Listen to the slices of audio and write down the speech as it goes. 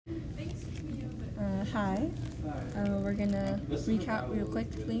Hi. We're gonna recap real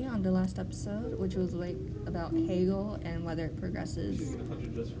quickly on the last episode, which was like about Hegel and whether it progresses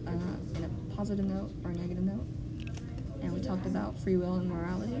in a positive note or a negative note. And we talked about free will and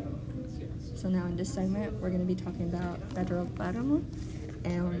morality. So now in this segment, we're gonna be talking about Pedro Páramo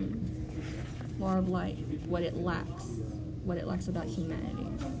and more of like what it lacks about humanity.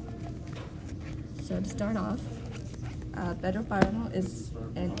 So to start off, Pedro Páramo is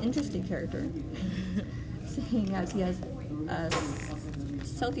an interesting character, seeing as he has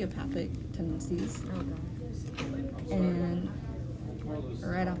sociopathic tendencies. And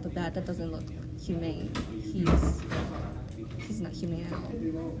right off the bat, that doesn't look humane. He's not humane at all.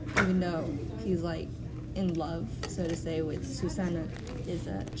 Even though he's like in love, so to say, with Susana is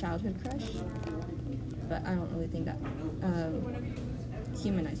a childhood crush. But I don't really think that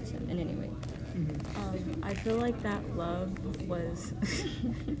humanizes him in any way. I feel like that love was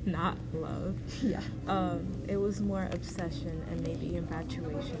not love. Yeah. It was more obsession and maybe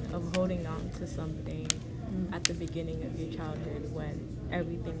infatuation of holding on to something at the beginning of your childhood when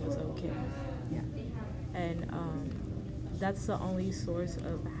everything was okay. Yeah. And that's the only source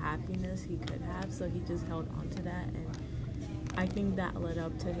of happiness he could have, so he just held on to that, and I think that led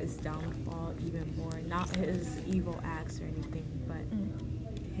up to his downfall even more. Not his evil acts or anything, but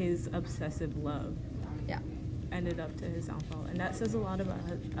his obsessive love ended up to his downfall. And that says a lot about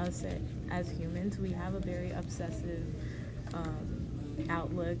us as humans. We have a very obsessive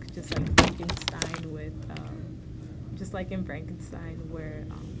outlook, just like in Frankenstein, where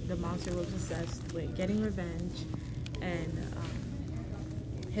the monster was obsessed with getting revenge, and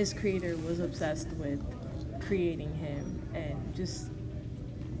his creator was obsessed with creating him and just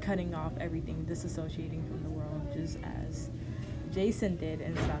cutting off everything, disassociating from the world, just as Jason did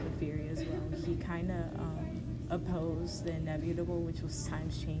in Sound of Fury as well. He kind of opposed the inevitable, which was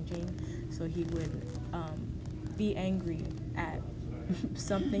times changing, so he would be angry at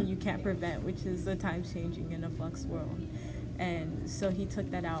something you can't prevent, which is the times changing in a flux world. And so he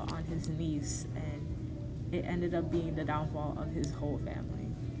took that out on his niece, and it ended up being the downfall of his whole family.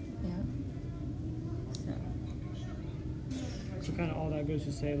 So kind of all that goes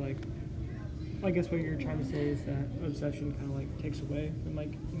to say, like, I guess what you're trying to say is that obsession kind of like takes away from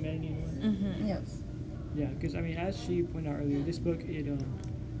like humanity in a way. Mm-hmm. Yes. Yeah, because I mean, as she pointed out earlier, this book,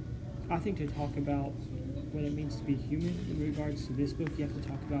 I think to talk about what it means to be human in regards to this book, you have to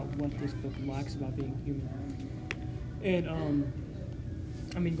talk about what this book lacks about being human. And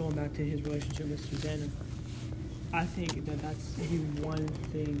I mean, going back to his relationship with Susana, I think that that's the one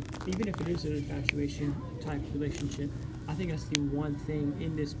thing, even if it is an infatuation type relationship, I think that's the one thing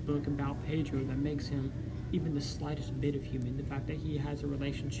in this book about Pedro that makes him even the slightest bit of human. The fact that he has a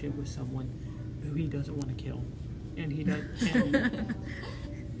relationship with someone who he doesn't want to kill, and he does,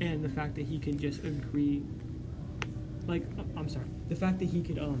 and the fact that he can just agree, like, the fact that he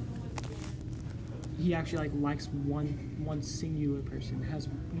could he actually like likes one singular person,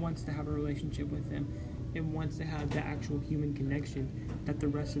 wants to have a relationship with them, and wants to have the actual human connection that the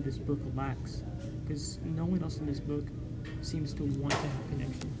rest of this book lacks, because no one else in this book seems to want to have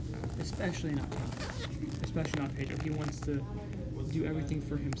connection, especially not Pedro. He wants to do everything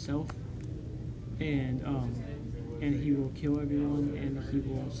for himself, and he will kill everyone, and he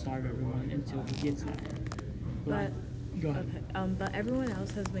will starve everyone until he gets that. But go ahead. Okay. But everyone else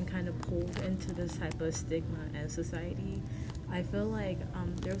has been kind of pulled into this type of stigma in society. I feel like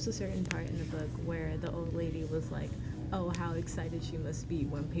there was a certain part in the book where the old lady was like, oh, how excited she must be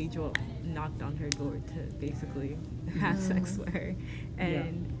when Pedro knocked on her door to basically have sex with her.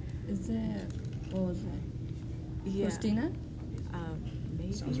 And Is it, what was it? yeah, Christina?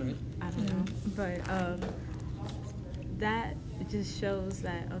 Maybe. Sounds right. I don't know. But that just shows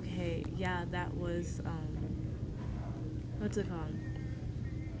that, okay, yeah, that was, what's it called?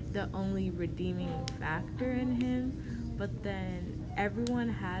 The only redeeming factor in him. But then everyone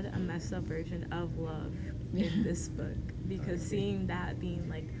had a messed up version of love in this book, because seeing that being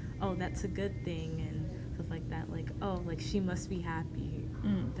like, oh, that's a good thing and stuff like that, like, oh, like she must be happy,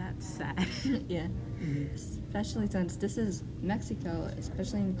 that's sad. Yeah. Especially since this is Mexico,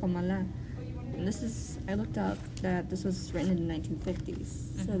 especially in Comala. And I looked up that this was written in the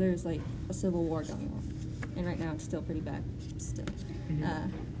 1950s, so there's like a civil war going on, and right now it's still pretty bad still.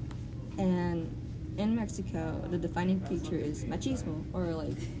 And in Mexico, the defining feature is machismo, or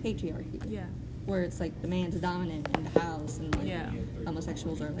like patriarchy. Yeah. Where it's like the man's dominant in the house, and like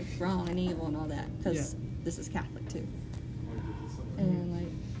homosexuals are like wrong and evil and all that, because this is Catholic too. And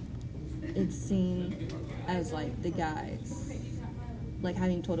like it's seen as like the guys like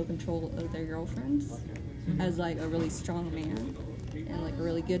having total control of their girlfriends as like a really strong man and like a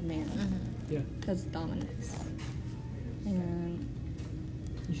really good man. Yeah. Has dominance. And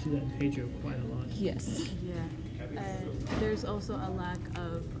You see that in Pedro quite a lot. yes. Yeah, and there's also a lack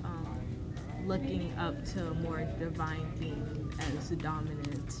of looking up to a more divine being as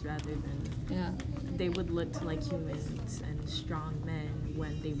dominance rather than Yeah. they would look to like humans and strong men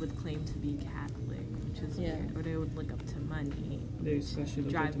when they would claim to be Catholic, which is Yeah. weird. Or they would look up to money, They especially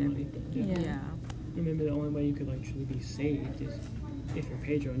look at drive the money. everything. Yeah. Yeah. Remember, the only way you could like truly be saved is if you're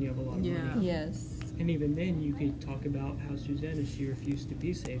Pedro and you have a lot of Yeah. money. Yes. And even then, you could talk about how Susanna, she refused to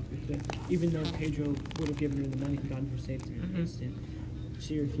be saved because even though Pedro would have given her the money and gotten her saved in an instant,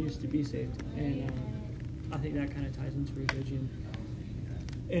 she refused to be saved. And I think that kind of ties into religion.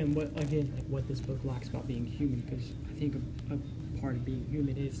 And what again, like what this book lacks about being human, because I think a part of being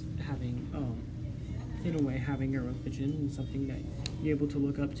human is having, in a way, having a religion and something that you're able to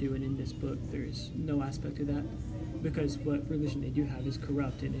look up to. And in this book, there is no aspect of that, because what religion they do have is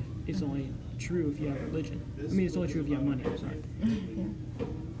corrupt, and it's only true if you have religion. I mean, it's only true if you have money. I'm sorry.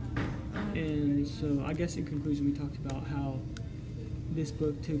 And so, I guess in conclusion, we talked about how this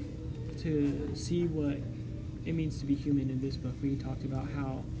book to see what it means to be human in this book. We talked about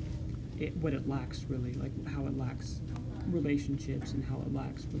how what it lacks, really, like how it lacks relationships and how it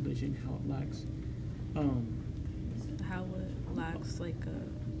lacks religion, how it lacks How it lacks like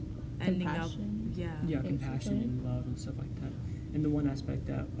a ending up, Compassion. compassion Basically. and love and stuff like that. And the one aspect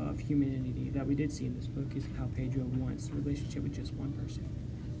that of humanity that we did see in this book is how Pedro wants a relationship with just one person.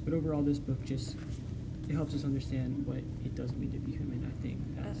 But overall, this book just it helps us understand what it does mean to be human. I think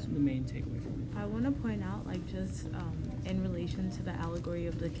that's the main takeaway from it. I want to point out, like, just in relation to the allegory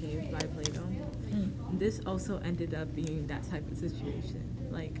of the cave by Plato, this also ended up being that type of situation.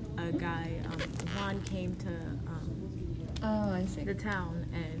 Like, a guy, Juan came to Oh, I see. the town,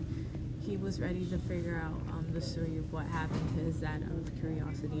 and he was ready to figure out the story of what happened to his dad out of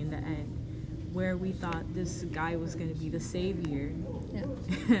curiosity in the end. Where we thought this guy was going to be the savior, Yeah.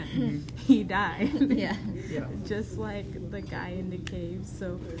 he died. Yeah. Yeah. Just like the guy in the cave.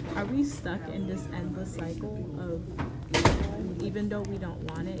 So are we stuck in this endless cycle of, even though we don't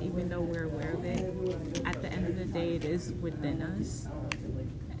want it, even though we're aware of it, at the end of the day it is within us,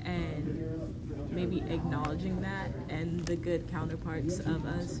 and maybe acknowledging that and the good counterparts of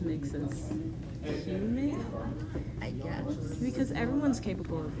us makes us human? I guess. Because everyone's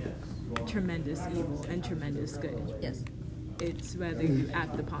capable of tremendous evil and tremendous good. Yes. It's whether you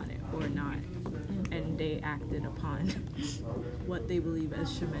act upon it or not. And they acted upon what they believe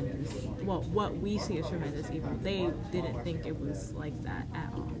as tremendous, well, what we see as tremendous evil. They didn't think it was like that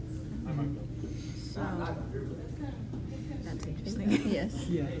at all. So, that's interesting. Yes.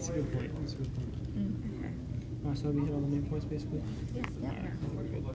 Yeah, it's a good point. It's a good point. Okay. So we hit all the main points basically. Yeah.